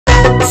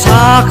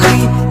साख्रि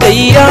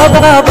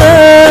गैयाबाबो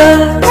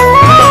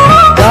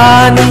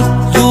दानि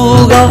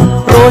जुगाव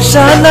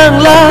रसा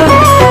नांला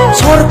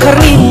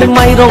सरकारनि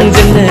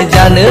माइरंजोंनो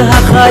जानो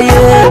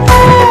हाखायो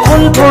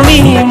कन्ट्रलनि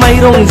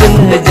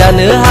माइरंजोंनो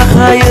जानो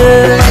हाखायो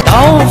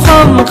दाउ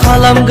फार्म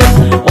खालामगोन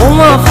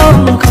अमा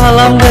फार्म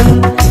खालामगोन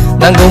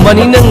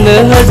नांगौमानि नोंनो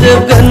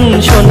होजोबगोन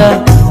सना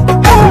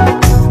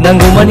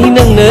नांगौमानि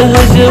नोंनो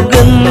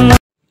होजोबगोन।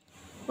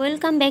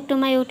 Welcome back to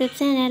my YouTube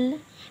channel.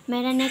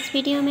 मेरा नेक्स्ट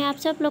वीडियो में आप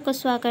सब लोग का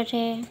स्वागत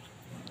है।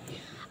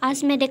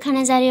 आज मैं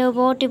दिखाने जा रही हूँ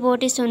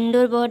बहुत ही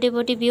सुंदर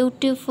बहुत ही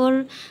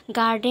ब्यूटीफुल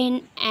गार्डन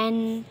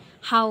एंड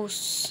हाउस।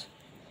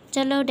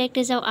 चलो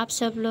देखते जाओ आप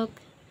सब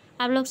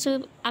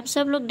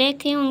लोग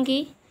देखे होंगे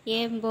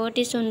ये बहुत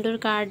ही सुंदर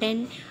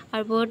गार्डन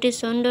और बहुत ही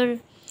सुंदर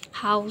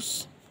हाउस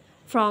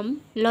फ्रॉम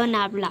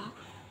लोनावला।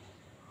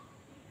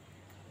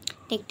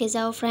 देखते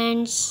जाओ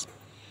फ्रेंड्स,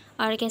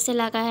 और कैसे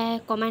लगा है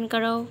कमेंट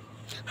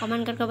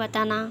करके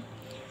बताना,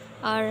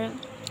 और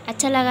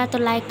अच्छा लगा तो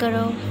लाइक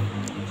करो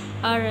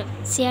और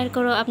शेयर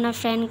करो अपना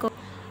फ्रेंड को,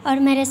 और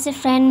मेरे से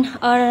फ्रेंड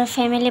और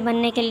फैमिली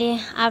बनने के लिए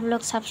आप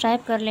लोग सब्सक्राइब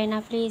कर लेना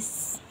प्लीज़,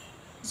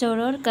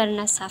 ज़रूर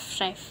करना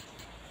सब्सक्राइब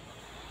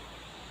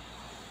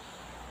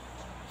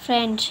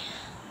फ्रेंड्स।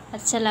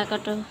 अच्छा लगा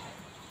तो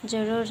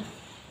ज़रूर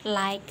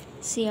लाइक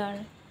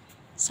शेयर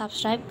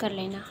सब्सक्राइब कर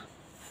लेना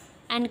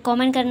एंड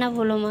कमेंट करना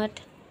भूलो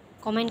मत।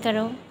 कमेंट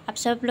करो, आप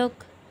सब लोग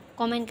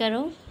कमेंट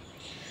करो,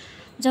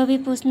 जो भी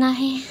पूछना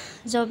है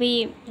जो भी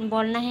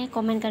बोलना है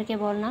कमेंट करके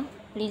बोलना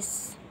please.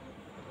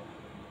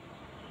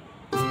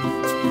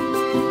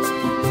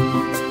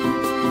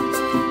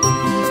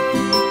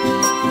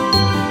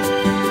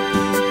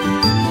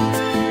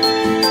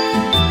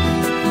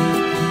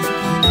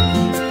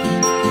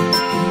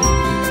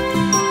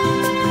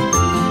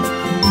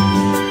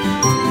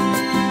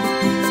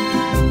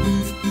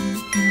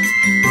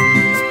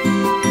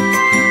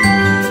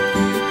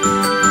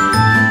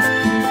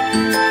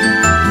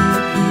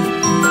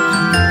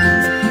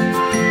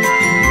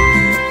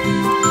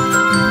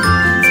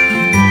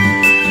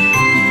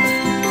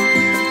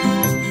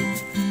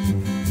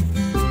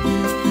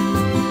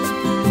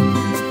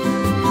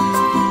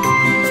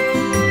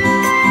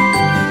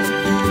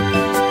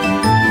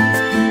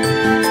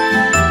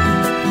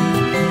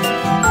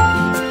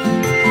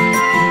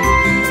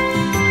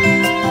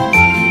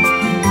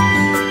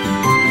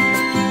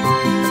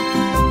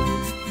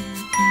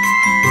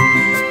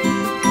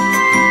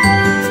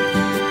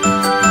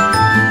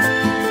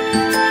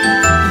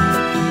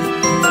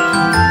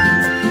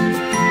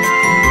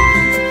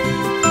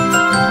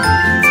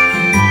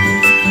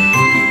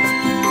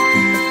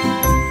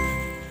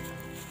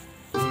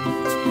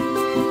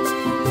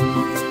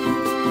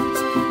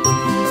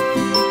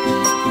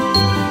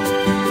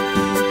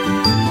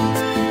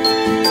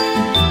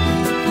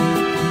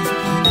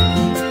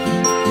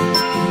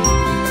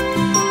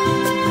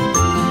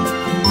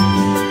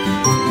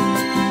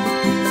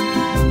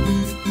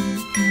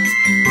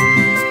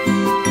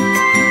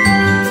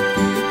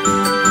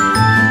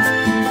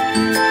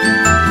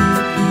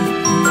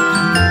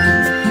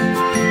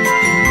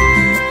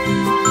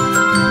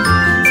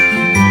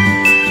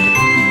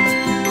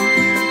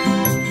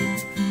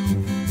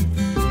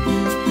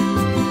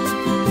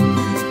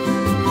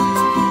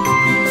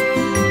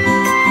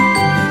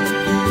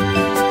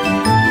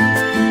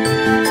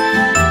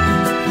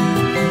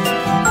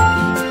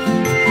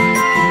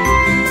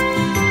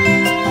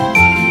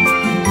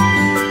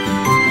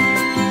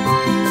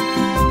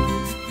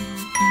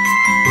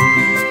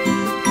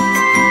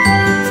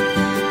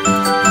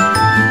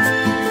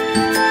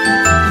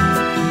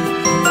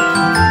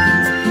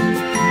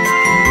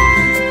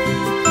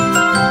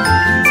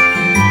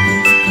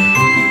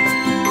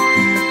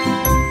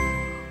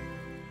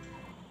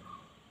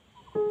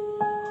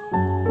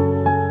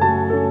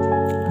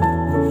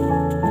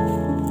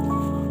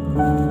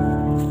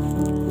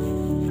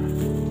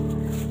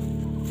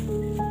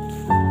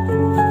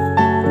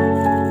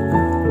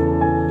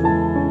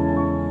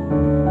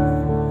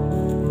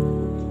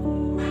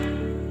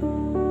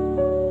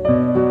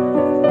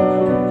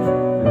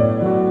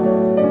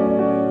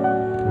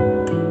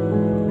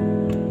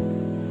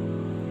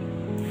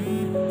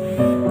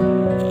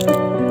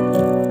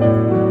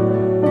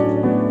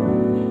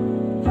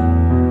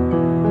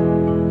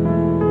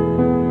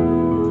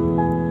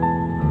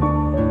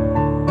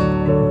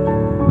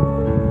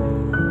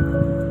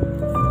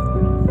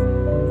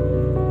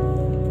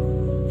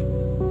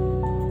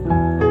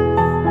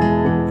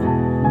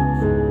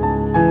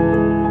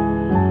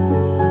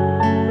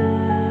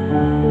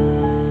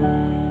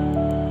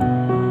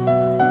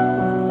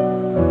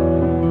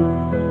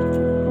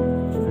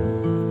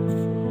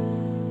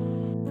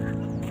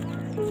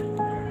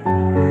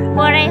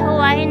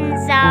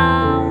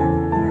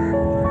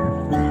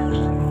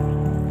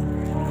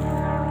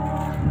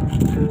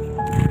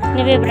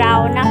 Nebe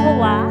brown na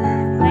hua,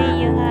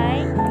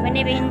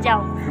 nebe hinjau.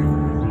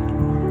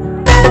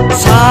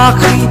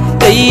 Sakri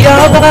gaya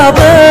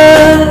babe,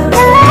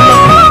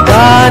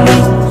 dani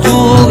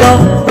juga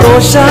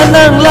रसा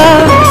नांला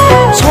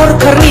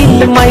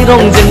सरकारनि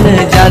माइरंजोंनो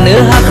जानो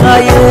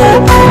हाखायो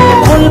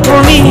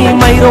कन्ट्रलनि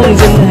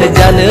माइरंजोंनो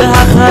जानो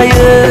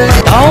हाखायो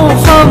दाउ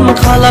फार्म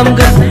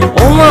खालामगोन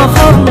अमा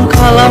फार्म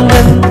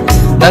खालामगोन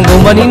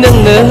नांगौमानि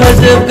नोंनो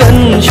होजोबगोन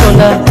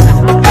सना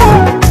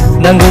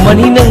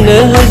नांगौमानि नोंनो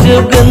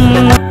होजोबगोन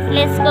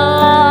Let's go.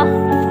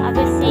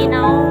 अभी see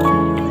now.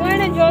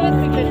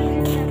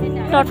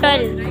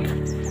 Total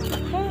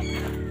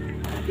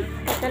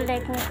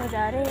देखने को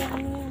जा रहे हैं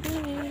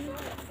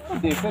हम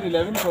देखकर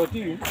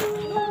 11:30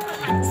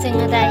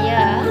 जोङो दायो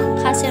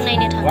खासेव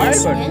नायनो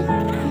थांगासिनो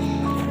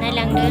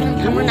नायलांदो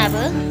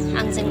नोंथांमोनाबो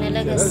आंजोंनो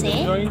लोगोसे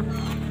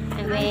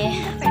बे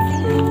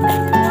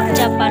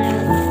जापालु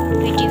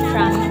बिउटि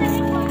फ्राम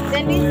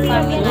फार्मिं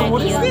आरो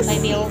बियो ओमफ्राय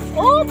बेयाव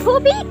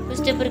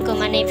बुस्थुफोरखौ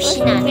माने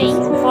फिसिनानै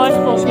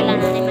फर्सखौ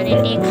लानानै माने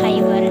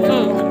देखायो आरो ना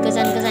बहुत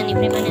गोजान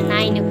गोजाननिफ्राय माने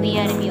नायनो फैयो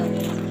आरो बेयाव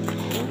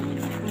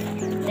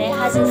बे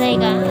हाजो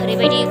जायगा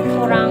ओरैबायदि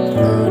खरां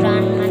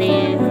गोरान माने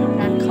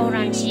रानखाव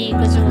रानसि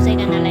गोजौ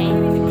जायगा नालाय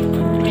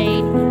ओमफ्राय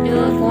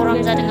गरम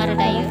जादों आरो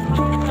दायो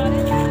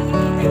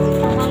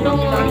दंफां दङ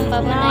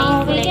होमबाबो नै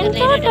गोरलै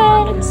गोरलै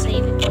रोदोम दंसै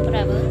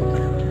बिफांफोराबो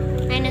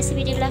नायनोसै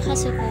बिदिब्ला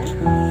खासेवखौ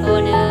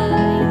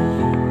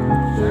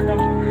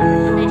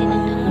नायदो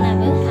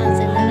नोंथांमोनाबो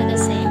आंजोंनो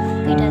लोगोसे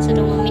खैथासो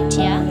दङ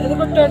मिन्थिया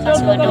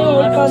खासेवा दङ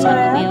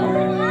दंसाबो बेयाव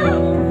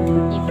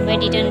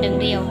बेफोरबायदि दोनदों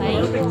दैयावहाय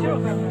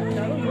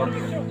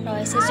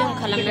एसे जुम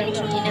खालामनानै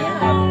खिन्थिनो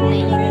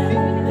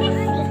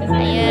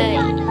आयै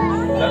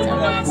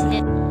जागासिनो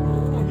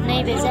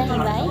नैबे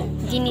जाहैबाय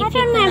गिनि पिग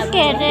होनना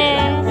बुङो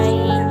ओमफ्राय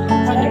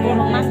जोंनि बर'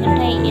 मा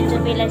होनोथाय एन्जर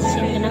बेलासि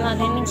होनगोन ना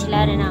मागोन मिन्थिला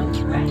आरोना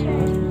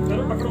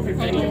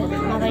नायदो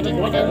माबायदि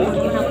नुदों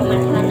नोंथांमोना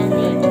कमेन्ट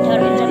खालामनानै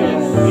खिन्थाहरबानो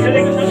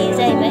जाबाय बेयो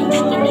जाहैबाय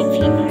गिनि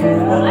पिग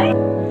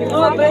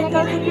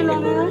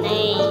नै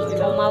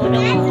अमाबो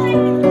दङ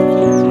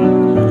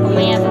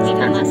अमायाबो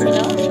बिमा मासेल'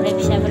 ओमफ्राय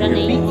फिसाफोरा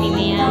नै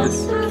बिमाया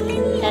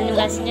दा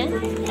नुगासिनो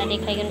दा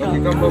देखायगोन र'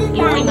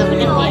 बेयाव बिमाबो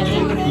दोनफैयाखै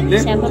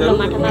फिसाफोरल'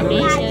 माथाम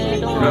माब्रैसो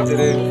दङ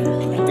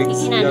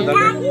बेखिनियानो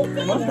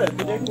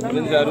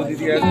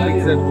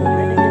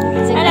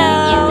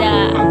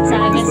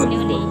जागासिनो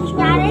हनै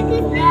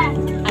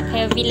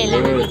आखायाव बिलाइ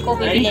लानानै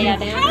कबि बिलाइ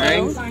लादों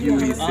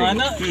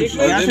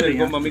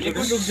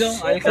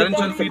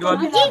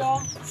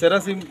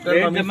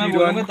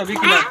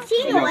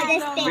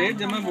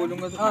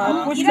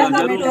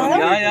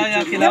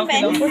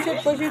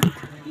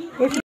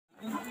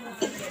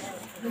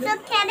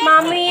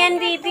Mommy and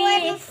baby.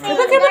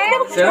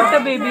 Set up the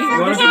baby. You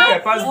want to see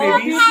Peppa's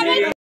baby?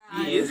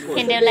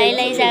 Kendal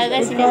lai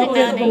जागासिनो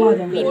जोंना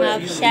बिमा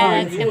फिसा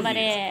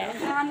एकदमबारे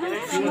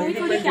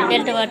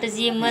बेलथ'आथ'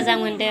 जि मोजां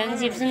मोनदों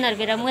जिब जुनार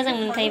बिराद मोजां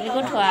मोनखायो बे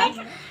गथ'आ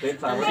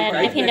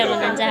ओमफ्राय फेन्दाल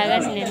लानानै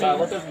जागासिनो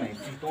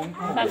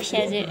बा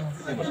फिसाजो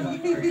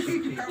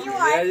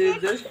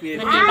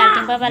माने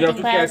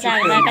बाल्थिंफा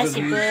जाग्रा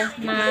गासिबो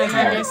मा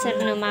होनो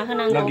सोरनो मा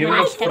होनांगौ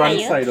माने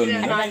खिथाखायो आरो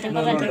बाल्थिंफा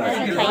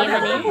होखायो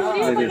माने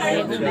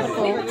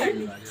गुन्दैफोरखौ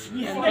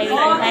ओमफ्य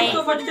बेखौहाय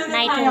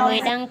नायथ'है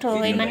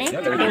दांथ'है माने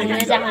दौनो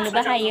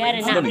जाहोनोबो हायो आरो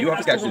ना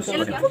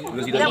बुस्थुफोरखौ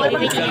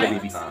बेबायदिनो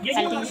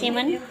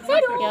बाल्थिंसेमोन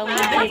बेयाव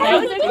मोनफैबाय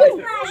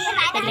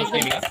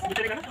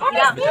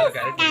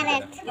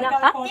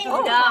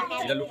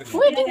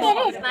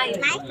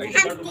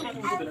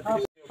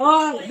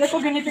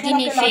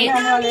गिनि पिग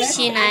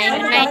फिसिनाय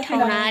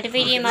नायथावना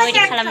ओरैबायदि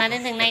माबायदि खालामना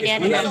दोनदों नायदो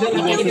आरो ना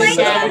गिदिर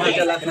फिसा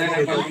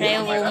ओमफ्राय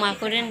अबाव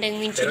माखौ दोनदों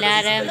मिन्थिला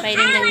आरो ओमफ्राय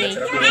दोनदों नै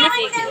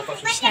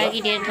फिसा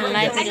गिदिर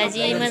थांलाय फैलाय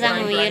जि मोजां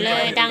नुयोलै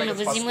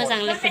दांनोबो जि मोजां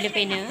लेफे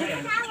लेफेनो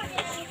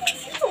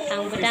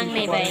आंबो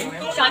दांनायबाय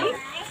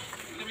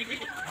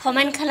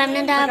कमेन्ट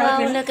खालामनो दाबाव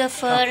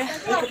लोगोफोर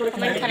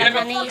कमेन्ट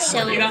खालामनानै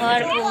सोंहर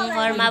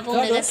बुंहर मा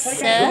बुंनो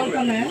गोसो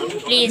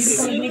प्लिज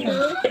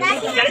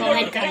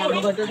कमेन्ट खालाम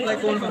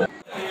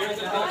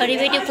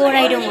ओरैबायदि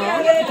गराय दङ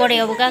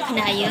गरायावबो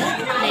गाखोनो हायो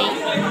नै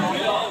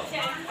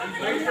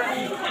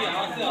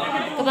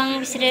गोबां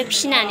बिसोरो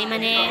फिसिनानै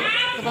माने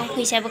गोबां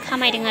फैसाबो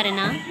खामायदों आरो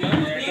ना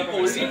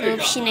बिसोरखौ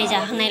फिसिनाय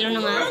जाहोनायल'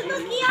 नङा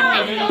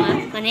फाननायल' नङा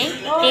माने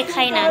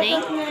देखायनानै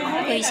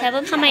फैसाबो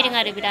खामायदों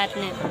आरो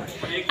बिरादनो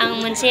आं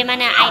मोनसे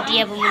माने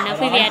आइडियाबो मोनना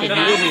फैबाय आरो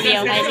ना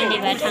बेयावहाय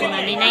जेनेबा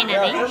थांनानै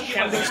नायनानै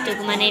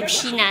बुस्थुखौ माने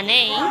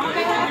फिसिनानै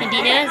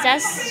बिदिनो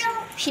जास्ट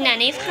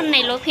फिसिनानै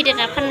फाननायल'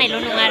 फेदेरना फाननायल'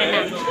 नङा आरो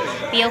ना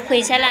बेयाव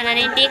फैसा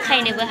लानानै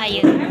देखायनोबो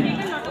हायो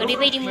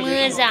ओरैबायदि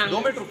मोजां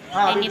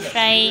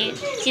बेनिफ्राय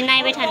जि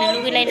नायबाय थानो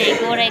लुगैलायनाय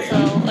गरायखौ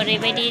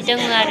ओरैबायदि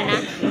दोङो आरो ना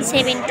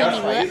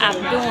 70निबो आप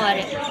दङ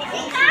आरो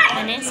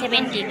माने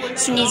 70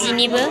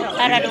 स्निजिनिबो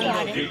बारा दङ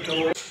आरो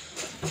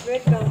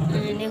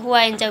हौवा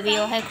हिन्जाव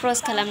बेयावहाय क्रस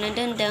खालामनो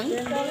दोनदों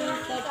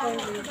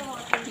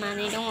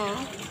मानै दङ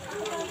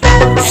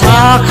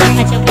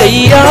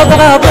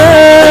गैयाबाबो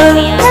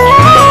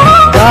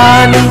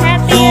दानि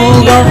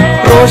जुगाव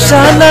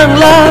रसा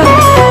नांला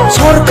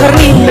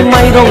सरकारनि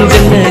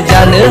माइरंजोंनो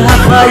जानो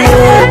हाखायो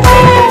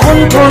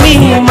कन्ट्रलनि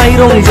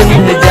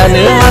माइरंजोंनो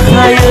जानो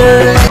हाखायो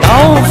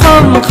दाउ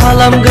फार्म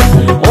खालामगोन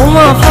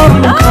अमा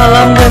फार्म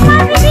खालामगोन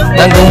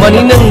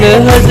नांगौमानि नोंनो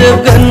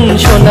होजोबगोन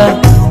सना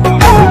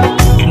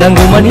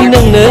नांगौमानि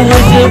नोंनो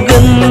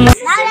होजोबगोन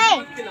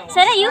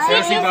Sarah, you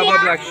feed, Give Baba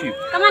black sheep.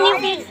 Come on, you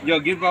feed. Yo,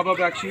 give Baba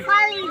black sheep.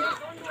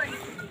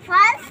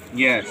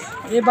 Yes.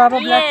 ये baa baa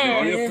black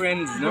All your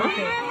friends, no?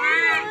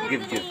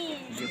 Give.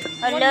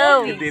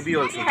 Hello. Give baby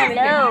also.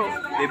 Hello.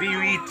 Baby,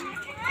 you eat.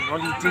 You're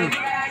not eating.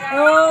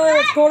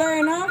 थोड़ा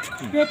है ना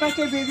Peppa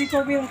के baby को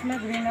भी रखना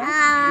green है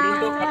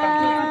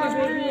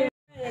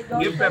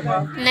Give Peppa.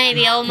 Này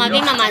बेयाव माबि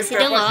मामासे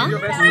दङ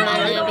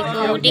माने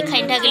बेखौ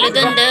देखायनो थाखायल'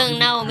 दोनदों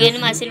ना अमायानो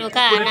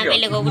मासेल'खा ना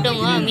बेलेगावबो दङ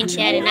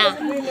मिन्थिया आरोना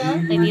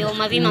ओमफ्राय बेयाव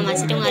माबि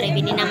मामासे दङ आरो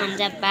बिनि नामानो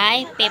जाबाय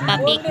पेपा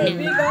पिगनो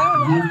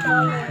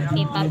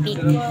पेपा पिग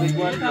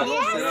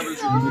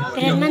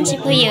बिराद मानसि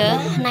फैयो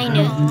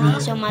नायनो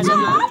जमा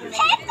जमा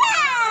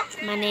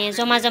माने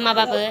जमा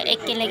जमाबाबो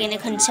एखे लागेनो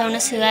खनसेयावनो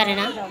सोआ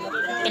आरोना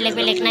बेलेग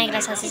बेलेग नायग्रा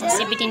सासे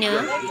सासे बिदिनो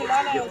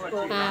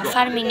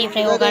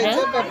फार्मिंनिफ्राय हगारो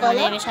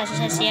माने बे सासे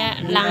सासेया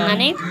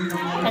लांनानै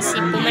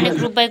गासिबो माने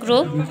ग्रुप बाय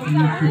ग्रुप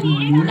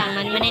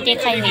लांनानै माने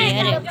देखायहैयो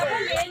आरो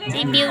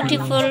जि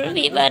बिउटिफुल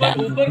बिबारा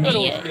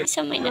होयो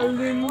समायना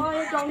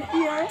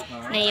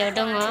नैयाव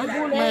दङ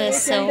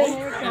मोसौ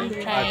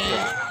ओमफ्राय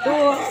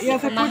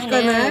मा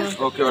होनो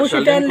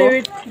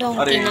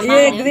दंखि ना मा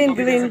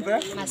होनो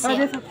मासे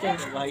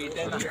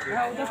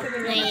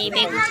नै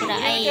बे गुफुरा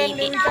आइ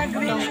बे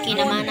दंखि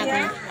ना मा होनना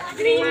बुङो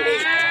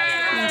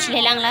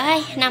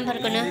मिथिलायलांलाहाय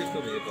नामफोरखौनो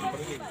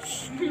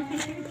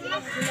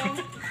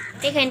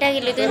देखायनो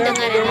थाखायल' दोनदों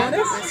आरोना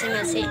मासे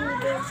मासे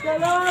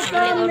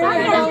बेलेगाव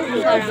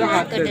दङ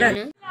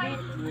गोदोनो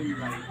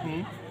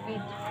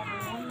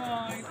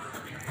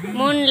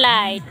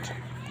Mwnlai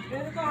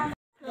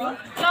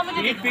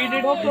Feed it. Now give him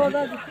a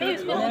nice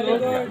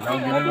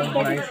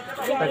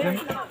present.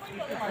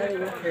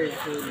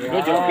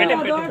 Go, pet him.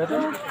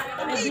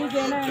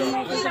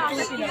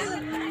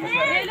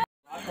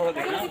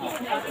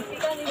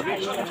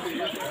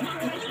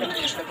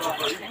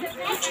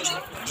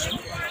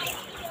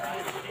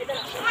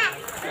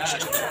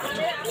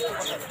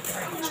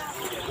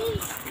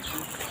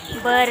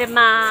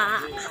 Burma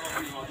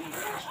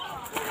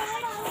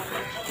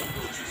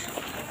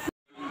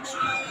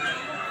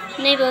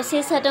नैबेयाव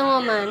सेसा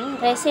दङमोन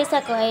ओमफ्राय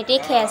सेसाखौहाय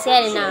देखायासै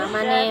आरोना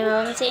माने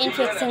माबा मोनसे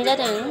इनफेक्सन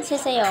जादों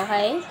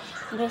सेसायावहाय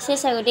ओमफ्राय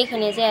सेसाखौ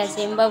देखायनाय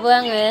जायासै होमबाबो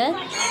आङो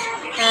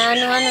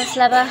न'आ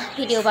नुस्लाबा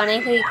भिडिअ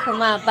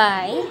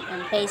बानायहैखोमाबाय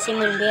ओमफ्राय एसे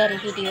मोनबाय आरो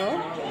भिडिअ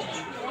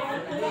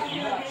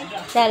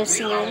दाल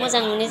सिङाव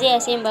मोजां नुनाय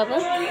जायासै होमबाबो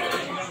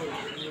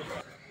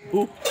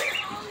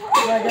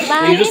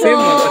बाथ'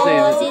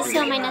 जि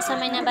समायना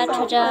समायना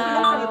बाथ'जा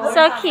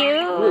so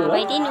cute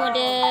बायदि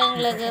नुदों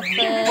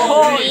लोगोफोर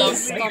प्लिज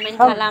कमेन्ट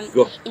खालाम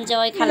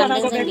इन्जय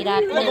खालामदों जों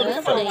बिरादनो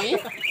नै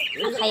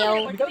आखायाव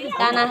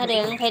दाना होदों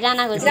ओमफ्राय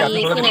दानाखौ जि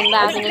फैनानै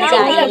बाफैनानै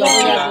जायो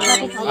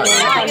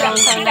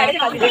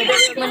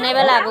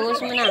मोननायबा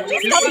लाबोगौसोमोन आं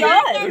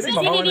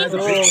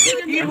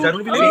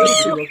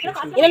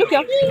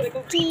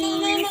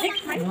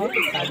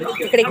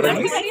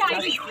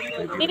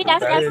बेबी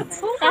टास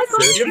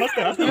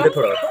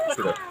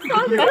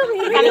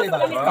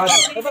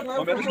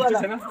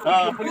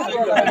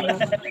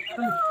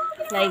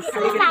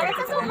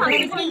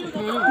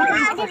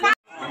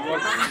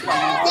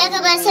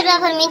लोगोफोर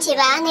सोरबाफोर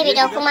मिथिबा नैबे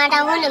दाउखौ मा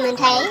दाउ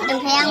होनोमोनथाय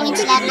ओमफ्राय आं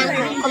मिथिला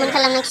नामखौ कमेन्ट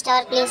खालामना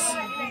खिथाहर प्लिज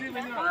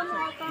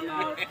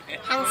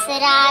हांसो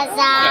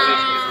राजा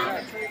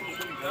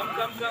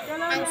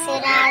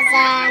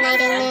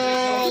नायदों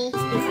नै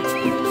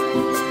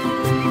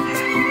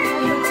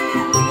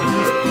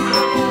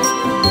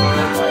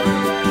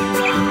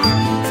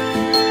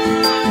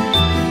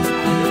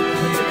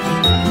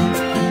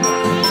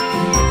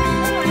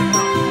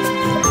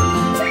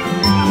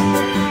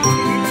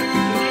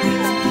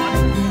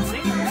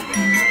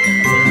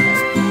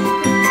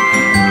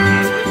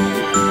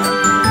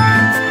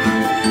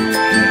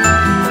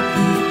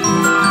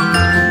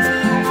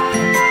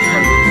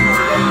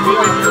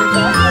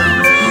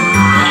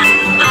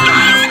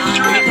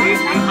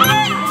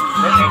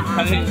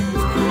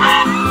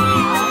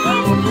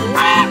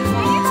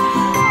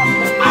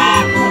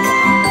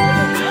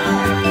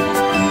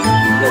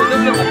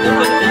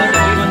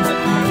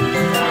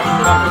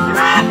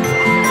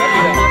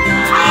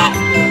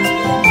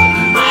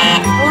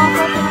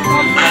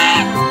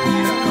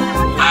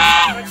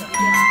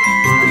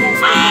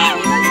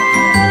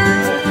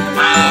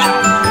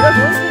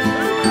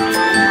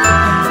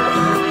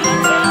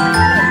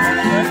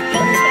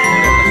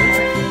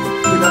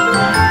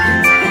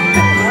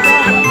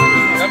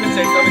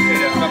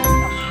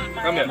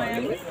Come here.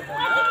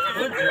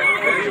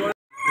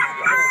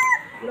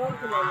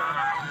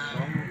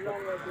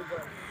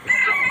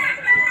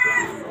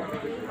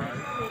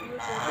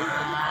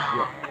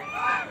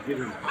 Give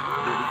him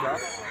baby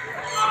cat.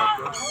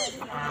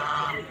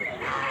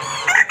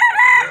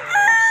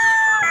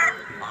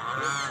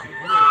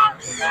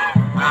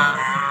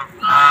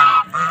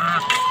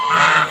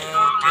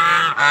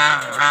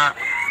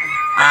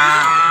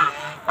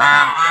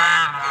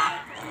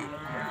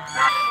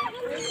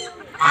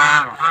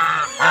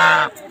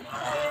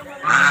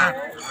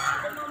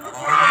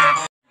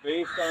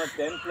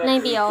 नै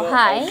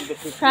बेयावहाय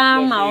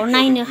फार्माव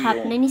नायनो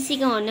हाबनायनि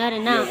सिगाङावनो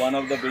आरोना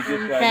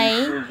ओमफ्राय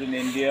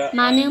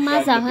मानो मा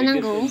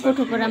जाहोनांगौ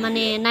गथ'फोरा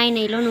माने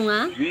नायनायल' नङा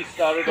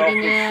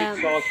बिदिनो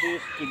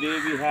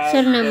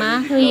सोरनो मा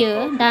होयो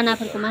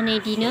दानाफोरखौ माने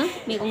इदिनो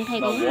मैगं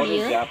थाइगं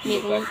होयो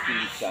मैगं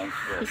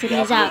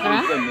बिसोरनि जाग्रा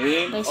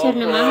ओमफ्राय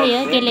सोरनो मा होयो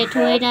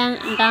गेलेथ'यै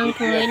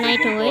दांथ'यै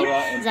नायथ'यै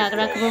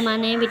जाग्राखौबो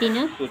माने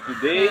बिदिनो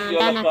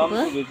दानाखौबो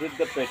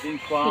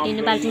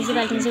बिदिनो बाल्थिंसे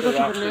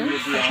गथ'फोरनो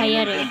हरखायो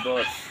आरो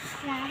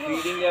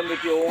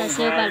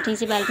सासेयाव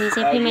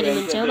बाल्थिंसे फेमिलि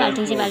मोनसेयाव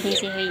बाल्थिंसे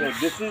होयो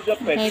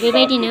ओमफ्राय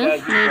बेबायदिनो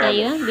नै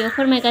दायो बेयाव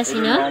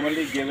फोरमायगासिनो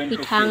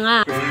बिथाङा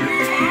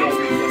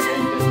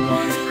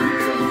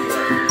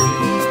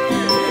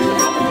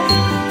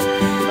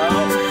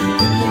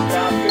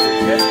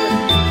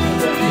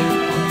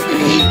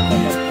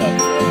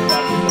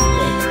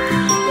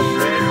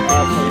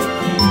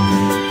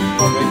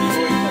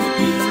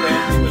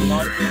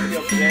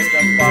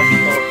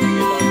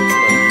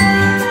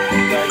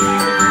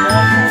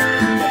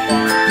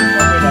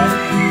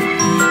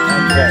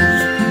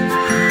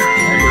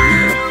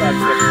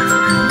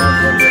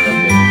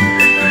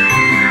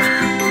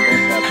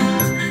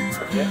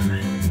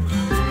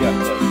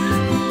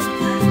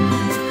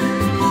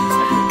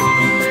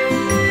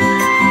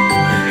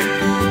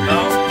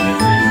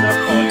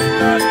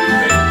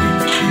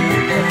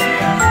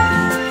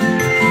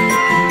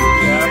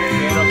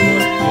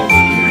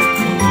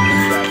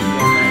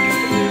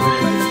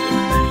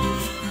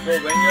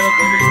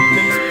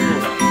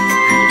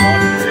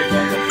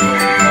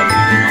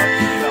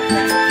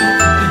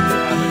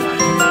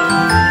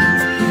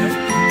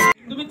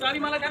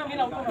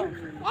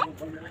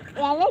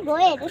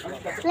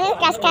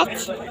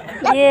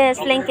Yes,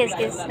 playing kiss,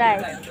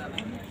 right.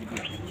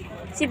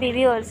 See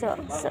baby also,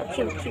 so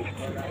cute.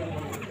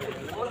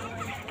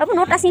 But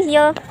not touching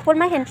here. Hold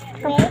my hand.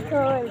 Come.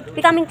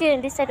 Be coming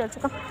to this side also.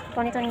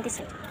 Come. Turning this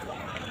side.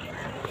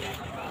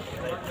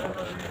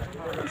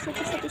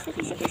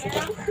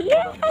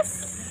 Yes.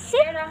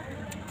 Sit.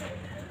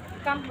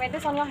 Come, wear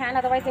this on your hand,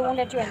 otherwise they won't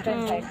let you enter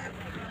inside.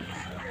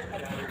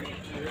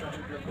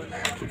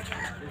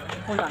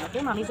 Hold on,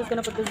 okay? Mommy's just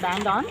gonna put this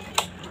band on,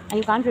 and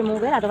you can't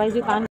remove it, otherwise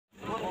you can't.